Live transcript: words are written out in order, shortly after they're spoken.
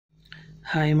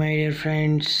Hi my dear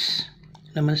friends,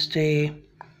 Namaste.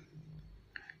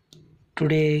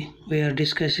 Today we are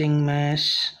discussing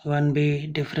Maths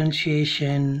 1B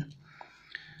differentiation.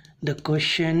 The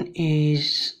question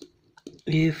is,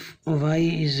 if y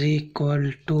is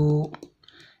equal to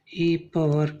e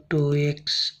power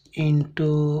 2x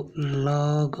into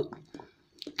log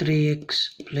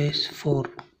 3x plus 4,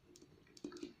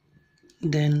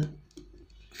 then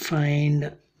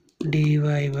find dy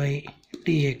by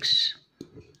dx.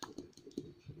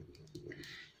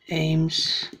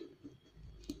 AIMS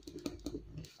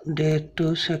Dare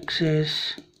to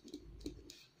Success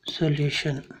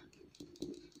solution.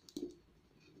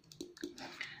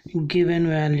 Given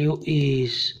value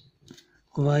is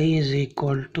y is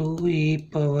equal to e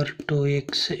power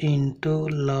 2x into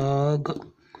log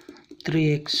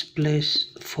 3x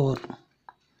plus 4.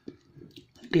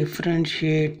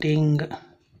 Differentiating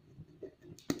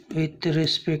with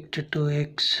respect to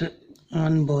x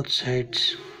on both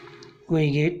sides,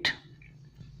 we get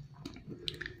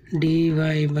dy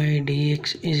by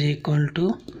dx is equal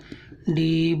to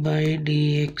d by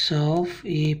dx of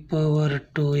e power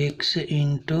 2x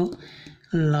into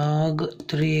log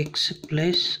 3x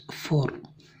plus 4.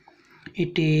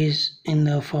 It is in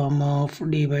the form of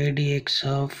d by dx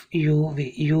of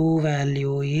u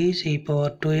value is e power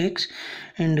 2x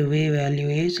and v value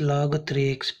is log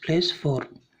 3x plus 4.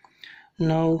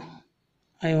 Now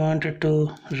I wanted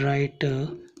to write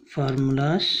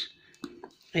formulas.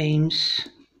 AIMS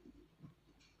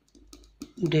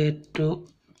Dare to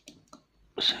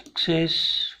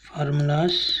Success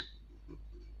formulas.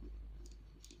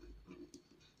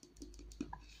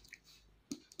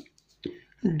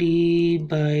 D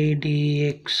by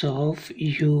dx of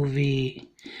uv.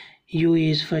 U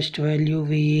is first value,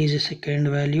 v is second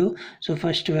value. So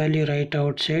first value write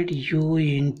outside, u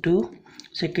into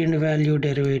second value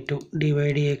derivative d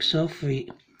by dx of v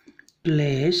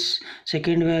plus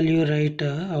second value write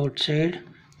outside,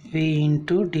 v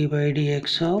into d by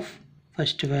dx of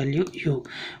first value u.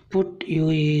 Put u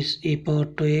is e power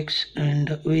 2x and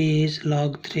v is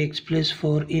log 3x plus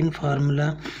 4 in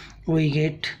formula. We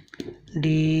get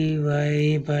dy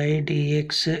by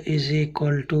dx is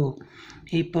equal to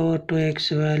e power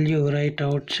 2x value right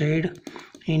outside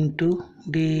into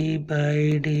d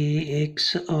by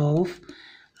dx of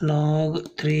log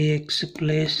 3x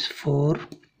plus 4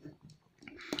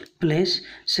 plus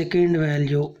second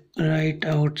value right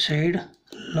outside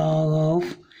log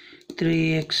of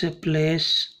 3x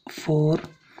plus 4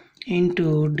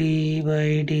 into d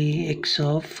by dx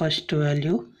of first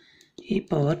value e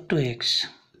power 2x.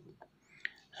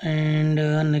 And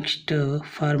next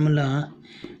formula,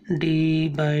 d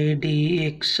by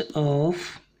dx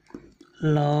of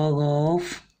log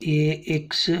of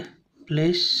ax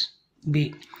plus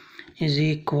b is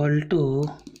equal to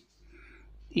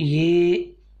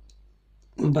a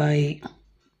by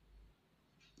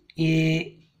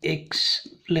ax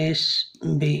plus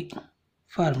b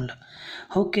formula.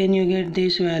 How can you get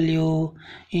this value?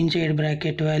 Inside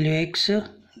bracket value x,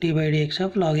 d by dx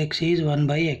of log x is 1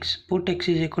 by x. Put x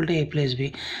is equal to a plus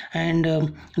b and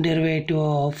derivative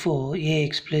of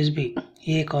ax plus b.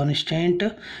 A constant,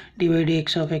 d by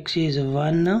dx of x is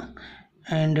 1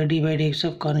 and d by dx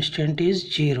of constant is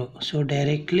 0. So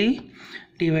directly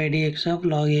d by dx of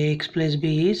log ax plus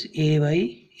b is a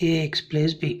by ax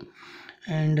plus b.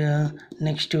 And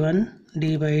next one,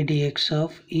 d by dx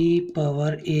of e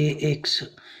power ax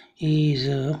is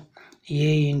a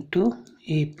into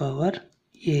e power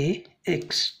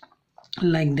ax.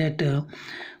 Like that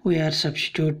we are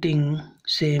substituting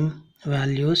same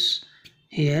values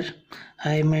here.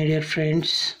 Hi my dear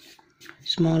friends,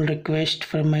 small request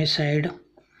from my side.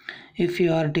 If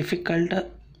you are difficult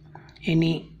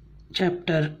any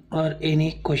chapter or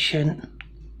any question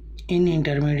in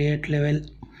intermediate level,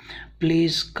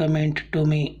 please comment to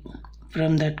me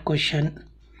from that question.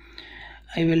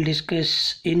 I will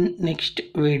discuss in next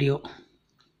video.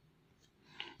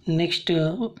 Next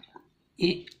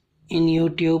in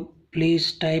YouTube,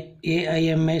 please type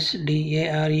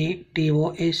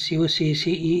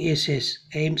AIMSDARETOSUCCESS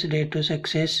AIMS Dare to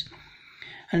Success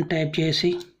and type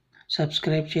చేసి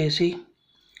subscribe చేసి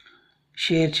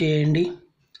share చేయండి,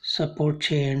 support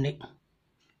చేయండి.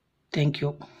 Thank you.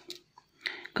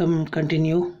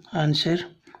 Continue answer.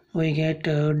 We get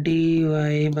dy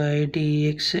by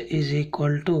dx is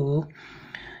equal to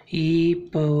e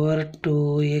power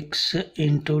 2x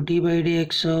into d by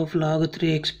dx of log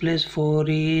 3x plus 4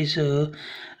 is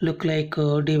look like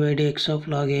d by dx of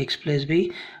log x plus b.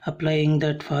 Applying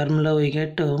that formula we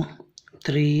get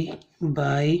 3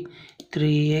 by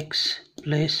 3x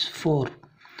plus 4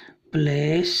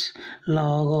 plus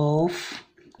log of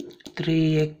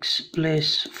 3x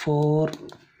plus 4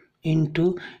 into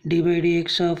d by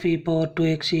dx of e power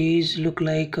 2x is look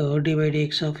like d by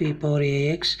dx of e power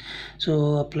ax.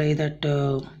 So apply that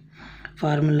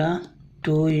formula,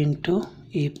 2 into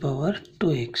e power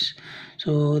 2x.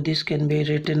 So this can be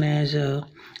written as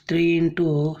 3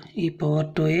 into e power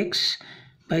 2x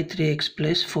by 3x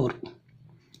plus 4.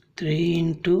 3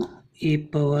 into e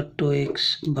power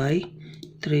 2x by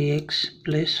 3x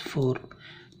plus 4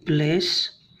 plus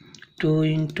 2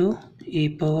 into e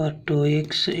power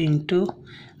 2x into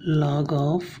log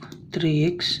of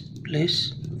 3x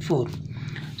plus 4.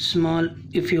 Small,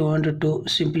 if you want to do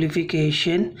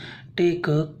simplification, take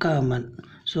a common.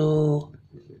 So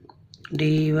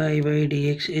dy by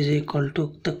dx is equal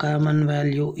to, the common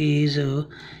value is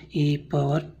e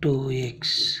power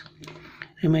 2x.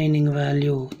 Remaining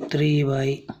value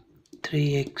 3y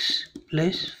 3x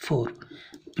plus 4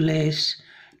 plus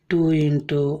 2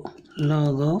 into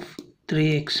log of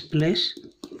 3x plus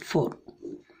 4.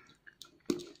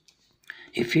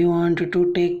 If you want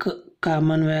to take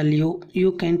common value,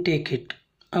 you can take it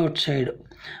outside.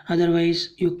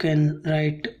 Otherwise, you can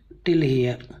write till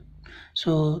here.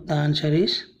 So the answer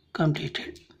is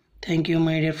completed. Thank you,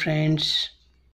 my dear friends.